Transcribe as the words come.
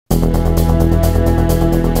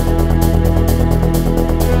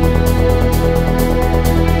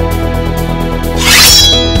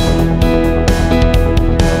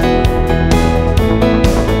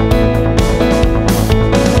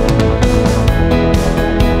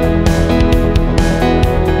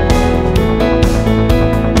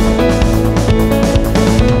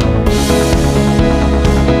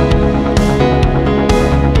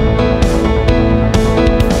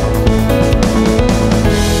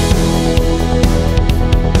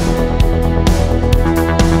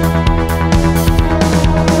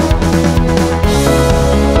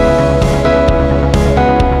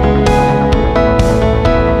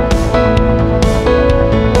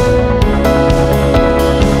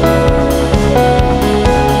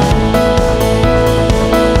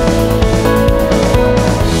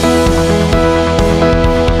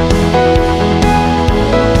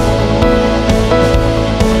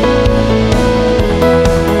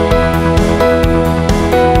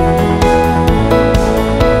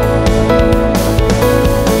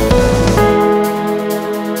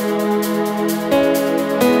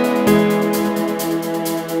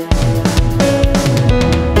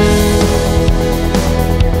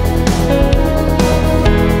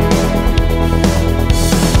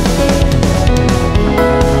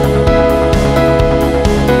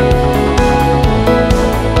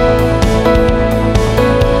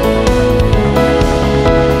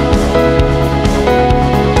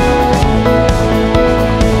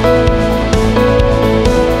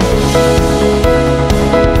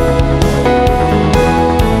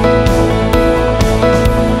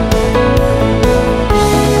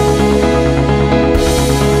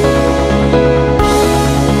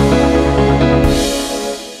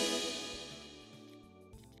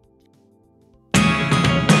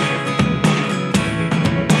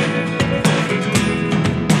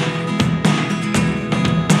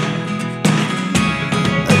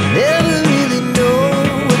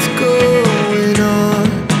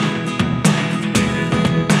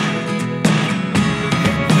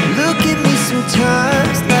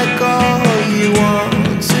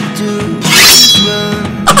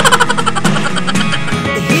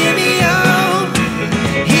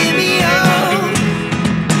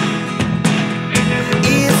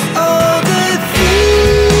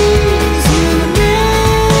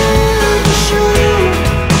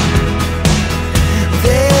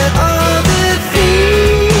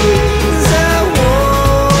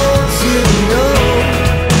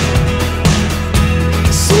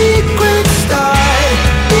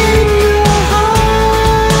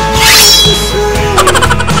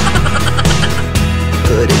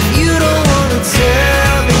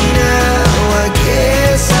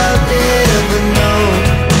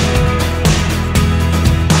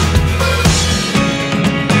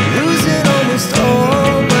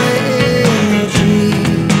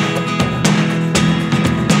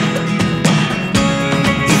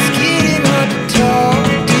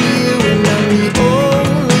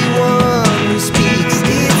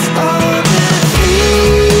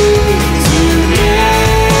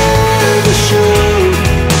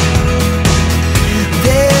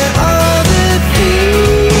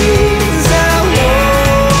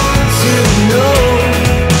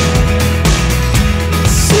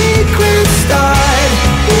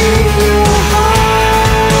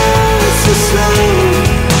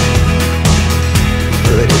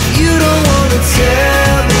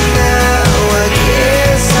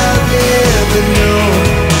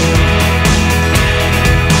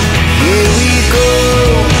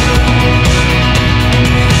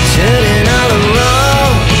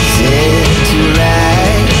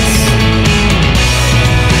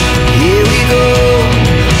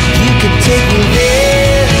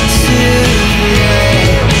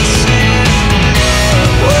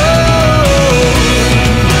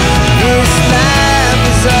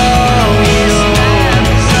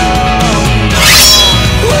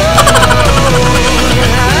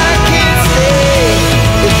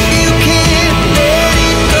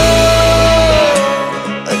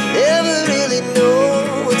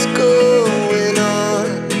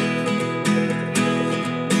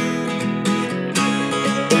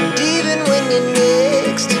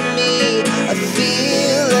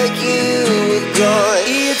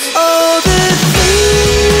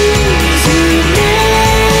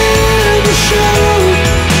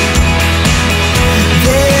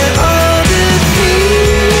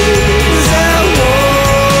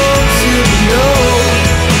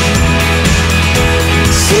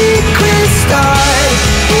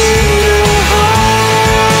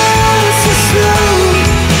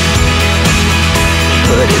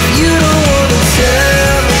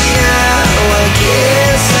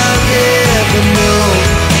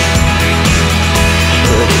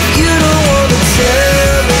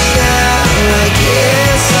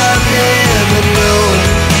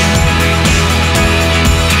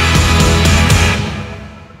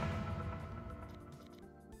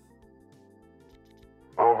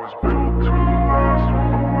I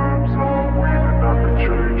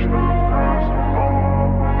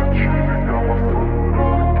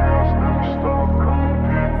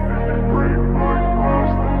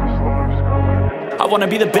wanna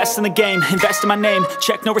be the best in the game, invest in my name,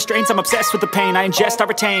 check no restraints, I'm obsessed with the pain. I ingest, I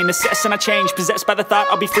retain, assess and I change, possessed by the thought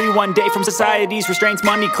I'll be free one day from society's restraints.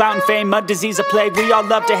 Money, clout and fame, mud, disease, a plague. We all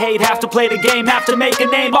love to hate, have to play the game, have to make a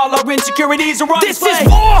name. All our insecurities are on display. This is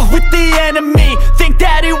war with the enemy, think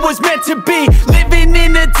that it was meant to be. Living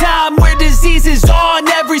in a time where disease is on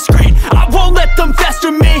every screen. I won't let them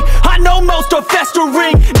fester me, I know most are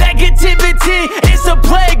festering. Negativity is a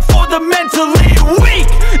plague for the mentally weak.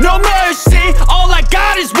 No mercy, all I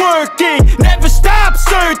got is working. Never stop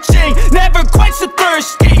searching, never quench the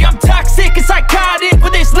thirsty. I'm toxic and psychotic,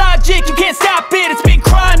 with this logic you can't stop it. It's been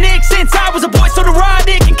chronic since I was a boy, so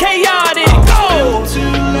neurotic and chaotic. Built to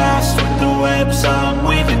last with the webs I'm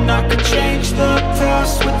weaving. I could change the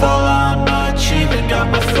past with all I'm achieving. Got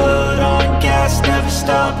my foot on gas, never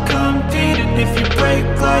stop competing. If you break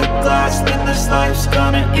like glass, then this life's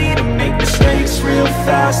gonna eat 'em. Make mistakes real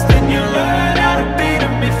fast, then you learn how to beat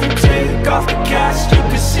 'em. If you take off the cast, you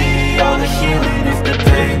can see all the healing. If the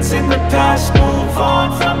pain's in the past, move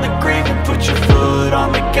on from the grieving. Put your foot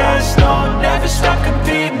on the gas, no, never stop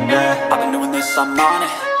competing, yeah. I've been doing this, I'm on it,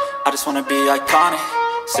 I just wanna be iconic.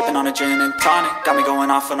 Sipping on a gin and tonic, got me going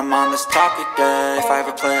off when I'm on this topic, yeah. If I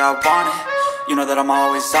ever play, I want it, you know that I'm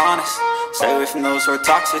always honest. Stay away from those who are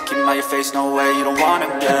toxic, keep them out your face, no way, you don't want it,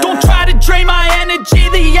 yeah. Don't try to drain my energy,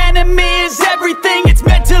 the enemy is everything. It's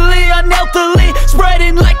mentally, unhealthily,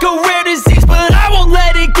 spreading like a rare disease. But I won't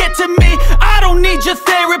let it get to me, I don't need your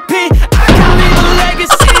therapy. I can leave a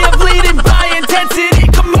legacy of leading by intensity.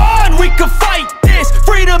 Come on, we can fight this,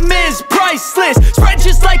 freedom is priceless. Spread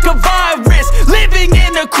just like a virus, living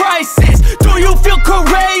in a crisis. Do you feel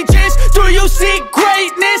courageous? Do you seek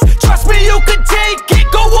greatness? Trust me, you can take it,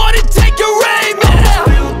 go on and take your aim, yeah.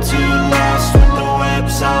 Built to last with the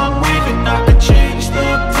webs I'm weaving. I could change the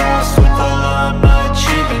past with all I'm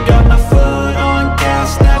achieving. Got my foot on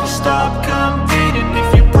gas, never stop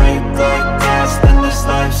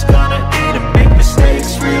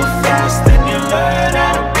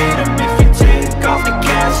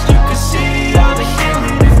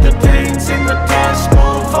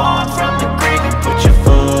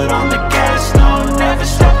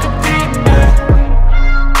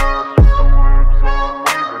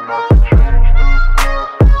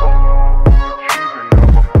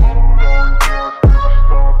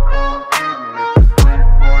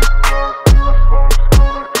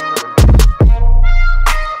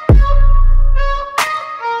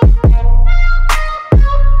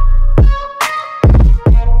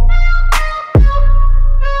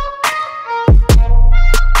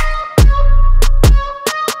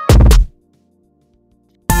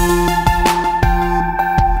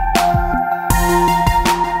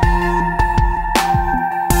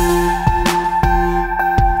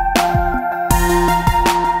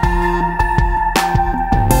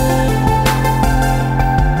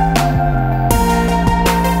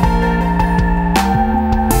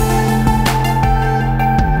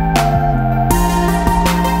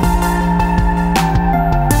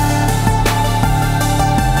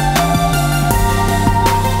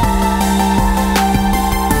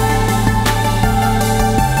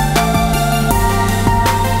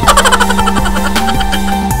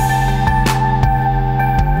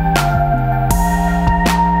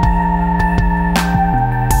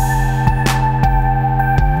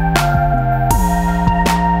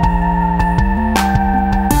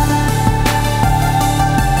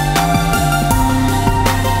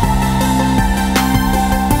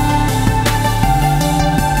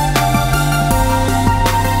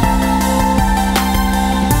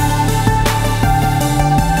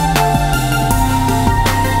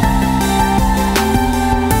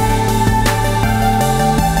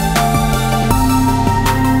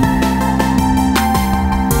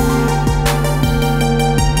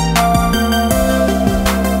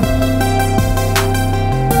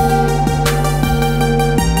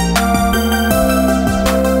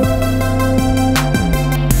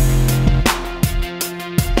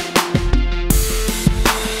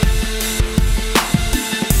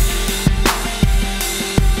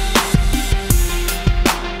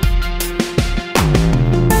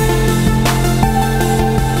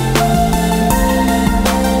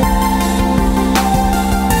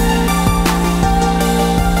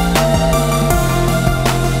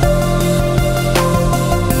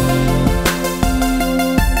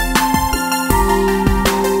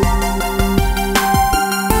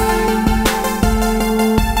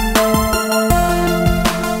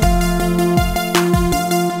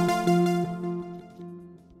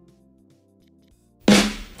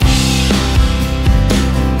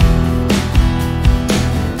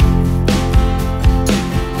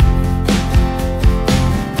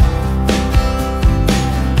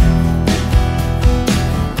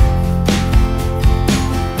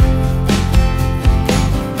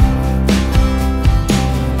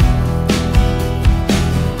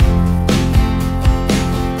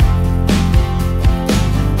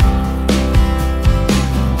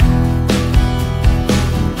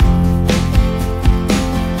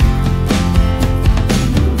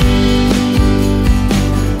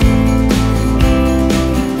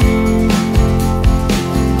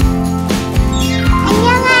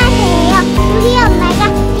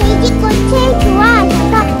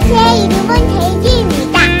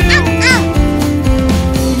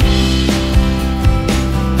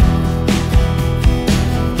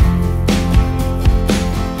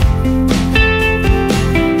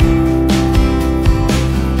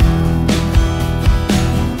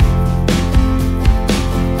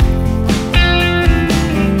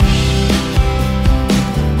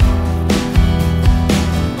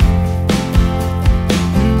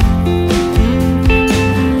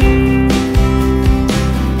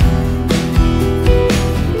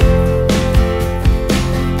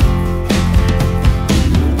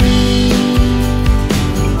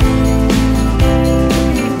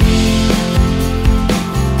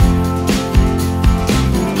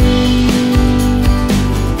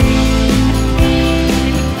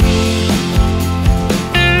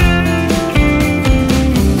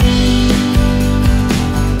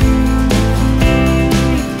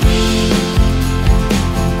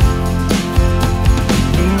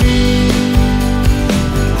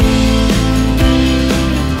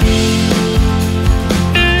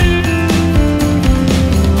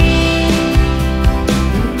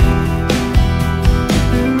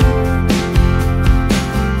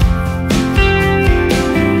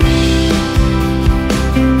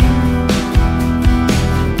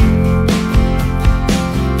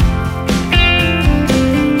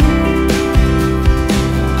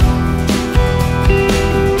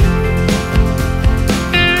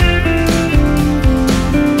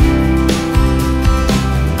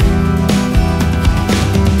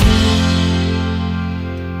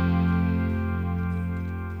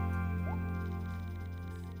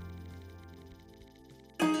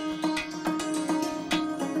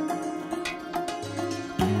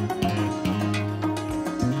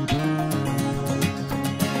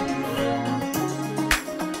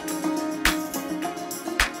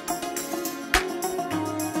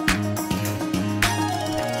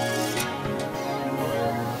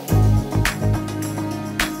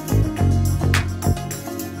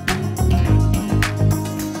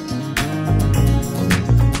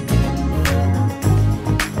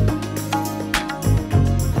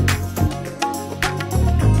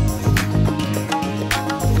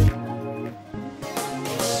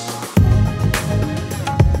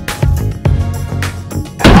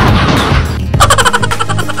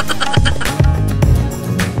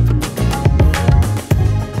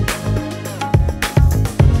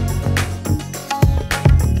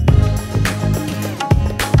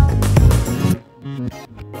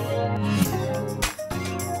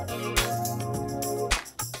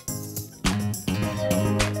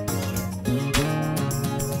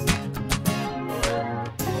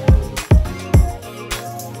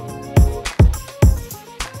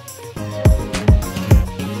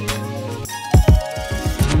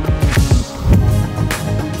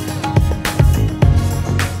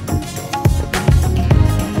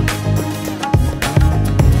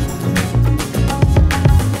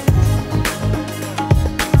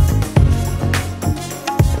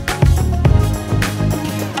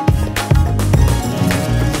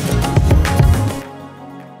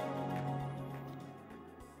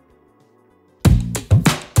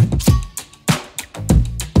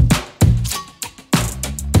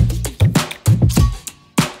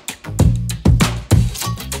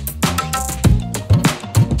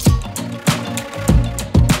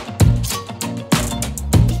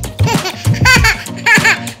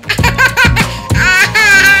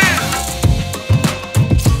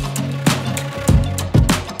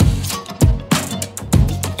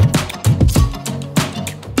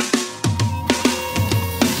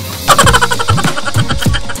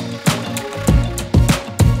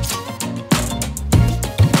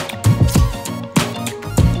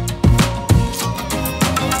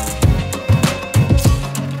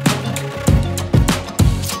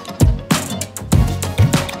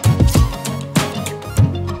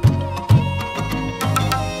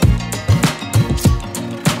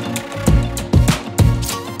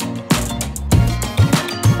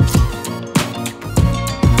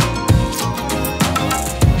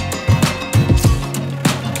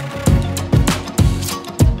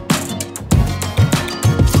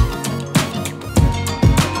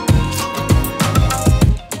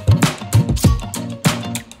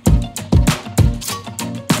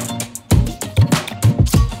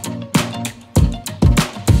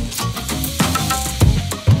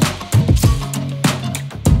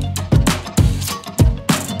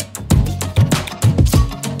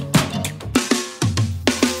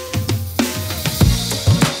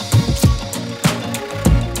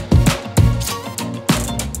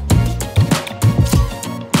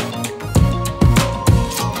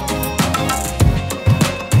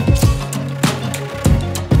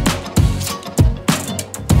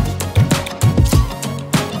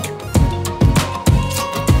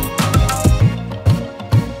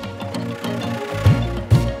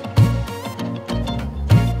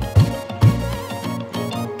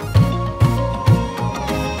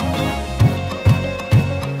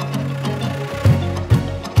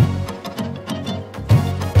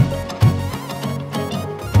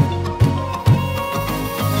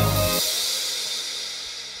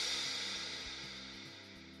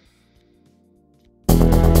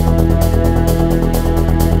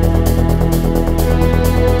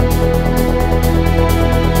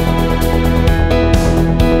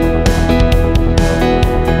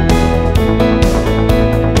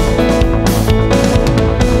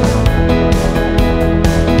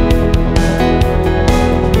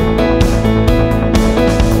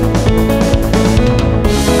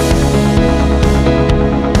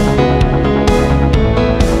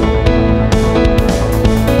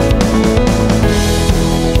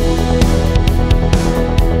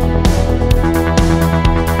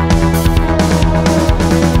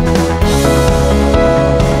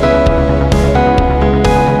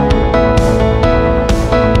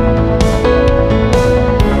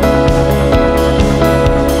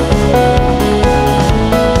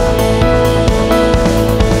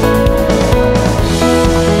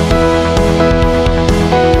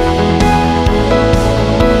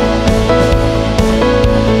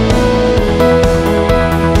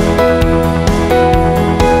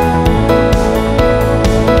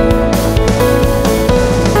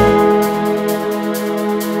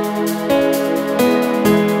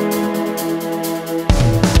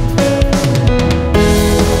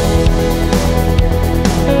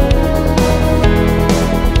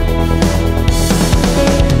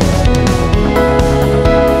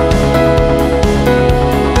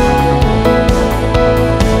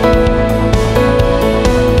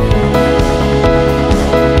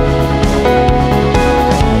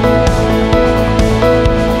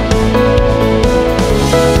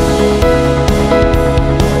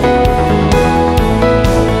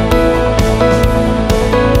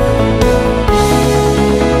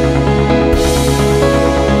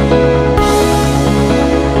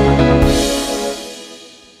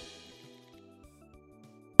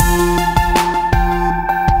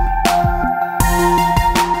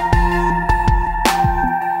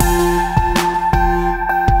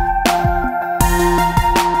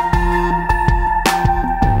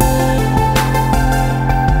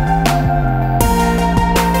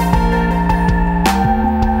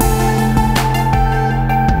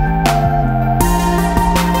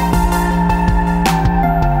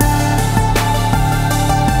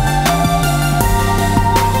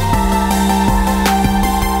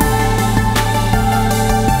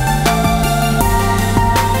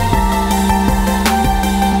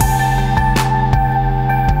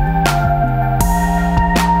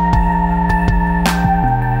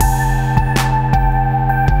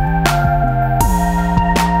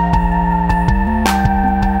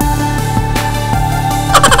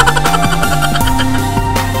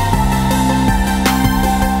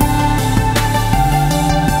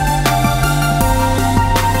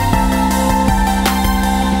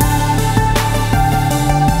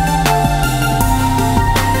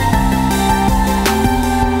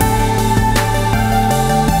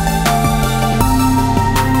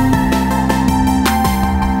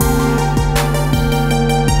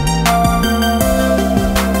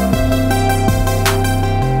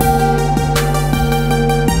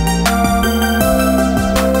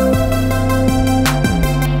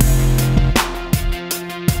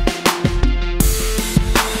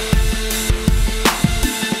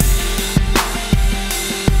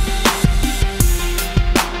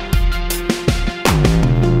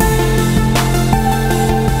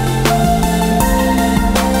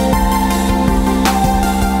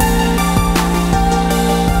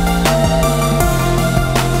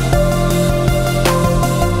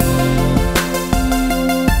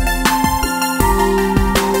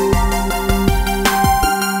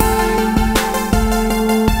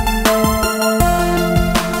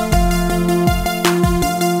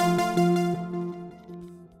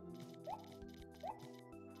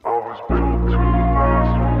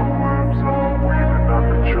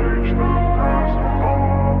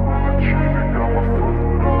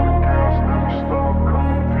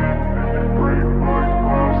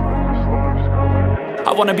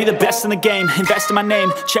I wanna be the best in the game, invest in my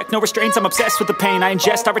name. Check no restraints, I'm obsessed with the pain. I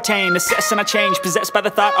ingest, I retain, assess and I change. Possessed by the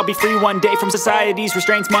thought I'll be free one day from society's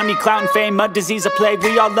restraints. Money, clout and fame, mud, disease, a plague.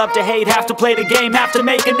 We all love to hate, have to play the game, have to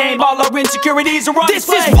make a name. All our insecurities are on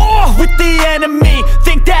display. This is war with the enemy,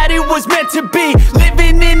 think that it was meant to be.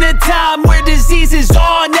 Living in a time where disease is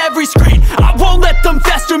on every screen. I won't let them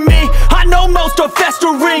fester me, I know most are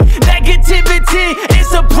festering. Negativity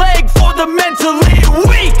is a plague for the mentally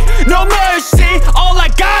weak. No mercy, all I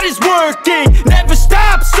got is working. Never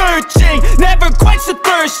stop searching, never quench the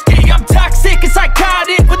thirsty. I'm toxic and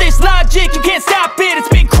psychotic, with this logic you can't stop it. It's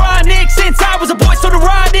been chronic since I was a boy, so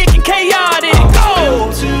neurotic and chaotic.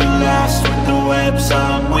 Built to last with the webs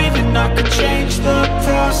I'm weaving. I could change the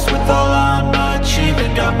past with all I'm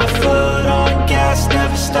achieving. Got my foot on gas,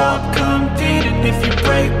 never stop competing. If you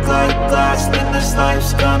break like glass, then this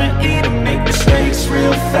life's gonna eat 'em. Make mistakes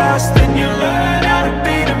real fast, then you learn how to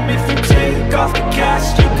beat 'em. If you take off the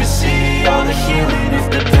cast, you can see all the healing. If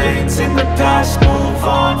the pain's in the past, move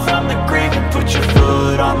on from the grieving. Put your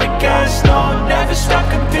foot on the gas, no, never stop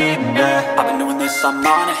competing, yeah. I've been doing this, I'm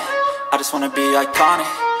on it, I just wanna be iconic.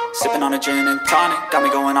 Sipping on a gin and tonic, got me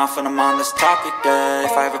going off when I'm on this topic, yeah.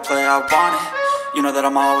 If I ever play, I want it, you know that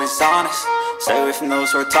I'm always honest. Stay away from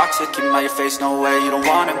those who are toxic, keep them out your face, no way, you don't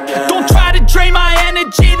want them, yeah. Don't try to drain my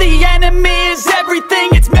energy, the enemy is everything.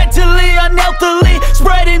 It's mentally, unhealthily,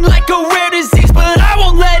 spreading like a rare disease. But I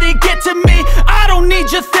won't let it get to me, I don't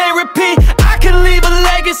need your therapy. I can leave a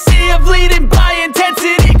legacy of leading by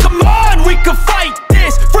intensity. Come on, we can fight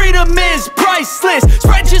this, freedom is priceless.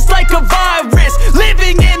 Spread just like a virus,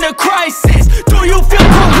 living in a crisis. Do you feel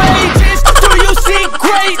courageous? Do you see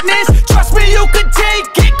greatness? Trust me, you can take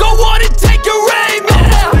it, go on and take your aim, yeah.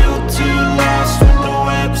 I was built to last with the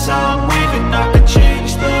webs I'm weaving. I could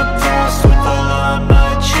change the past with all I'm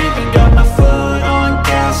achieving.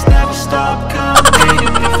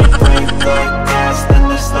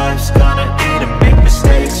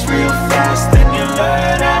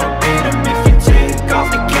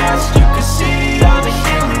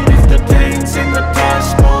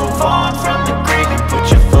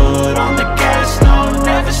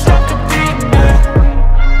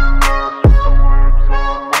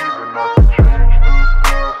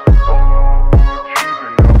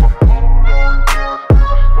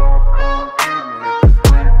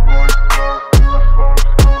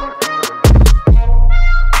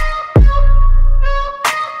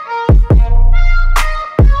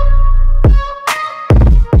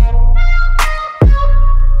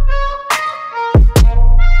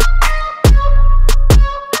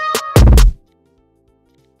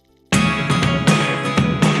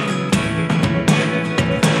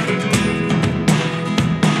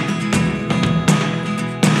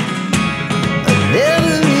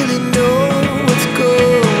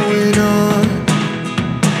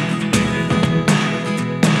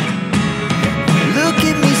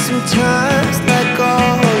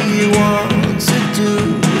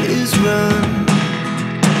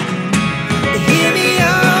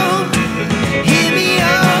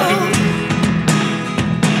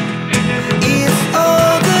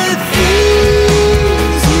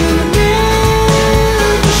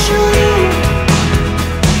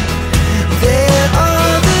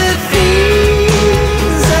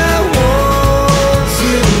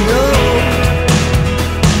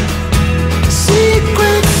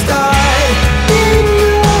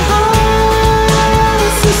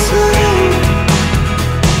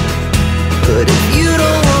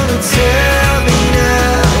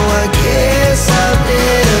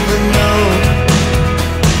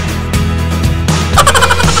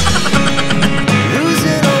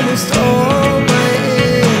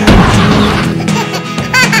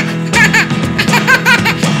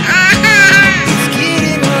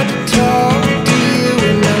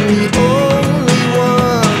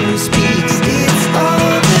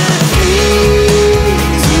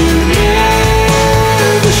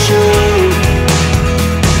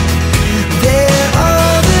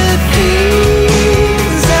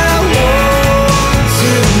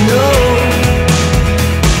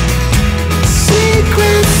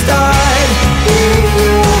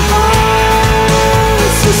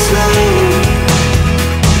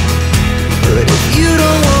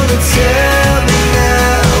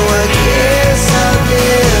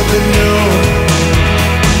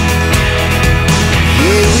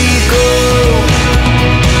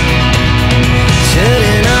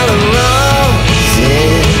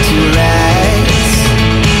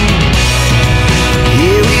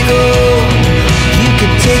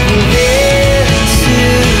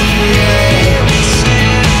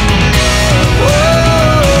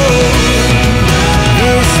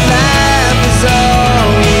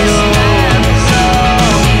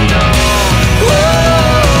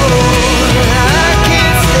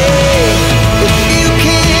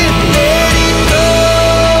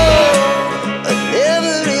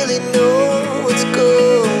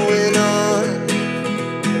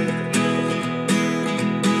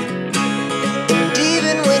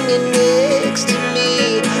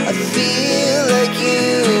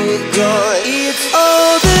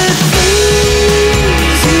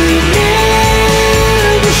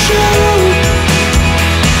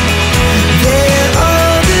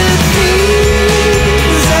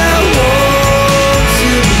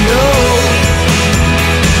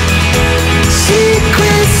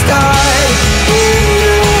 Ooh.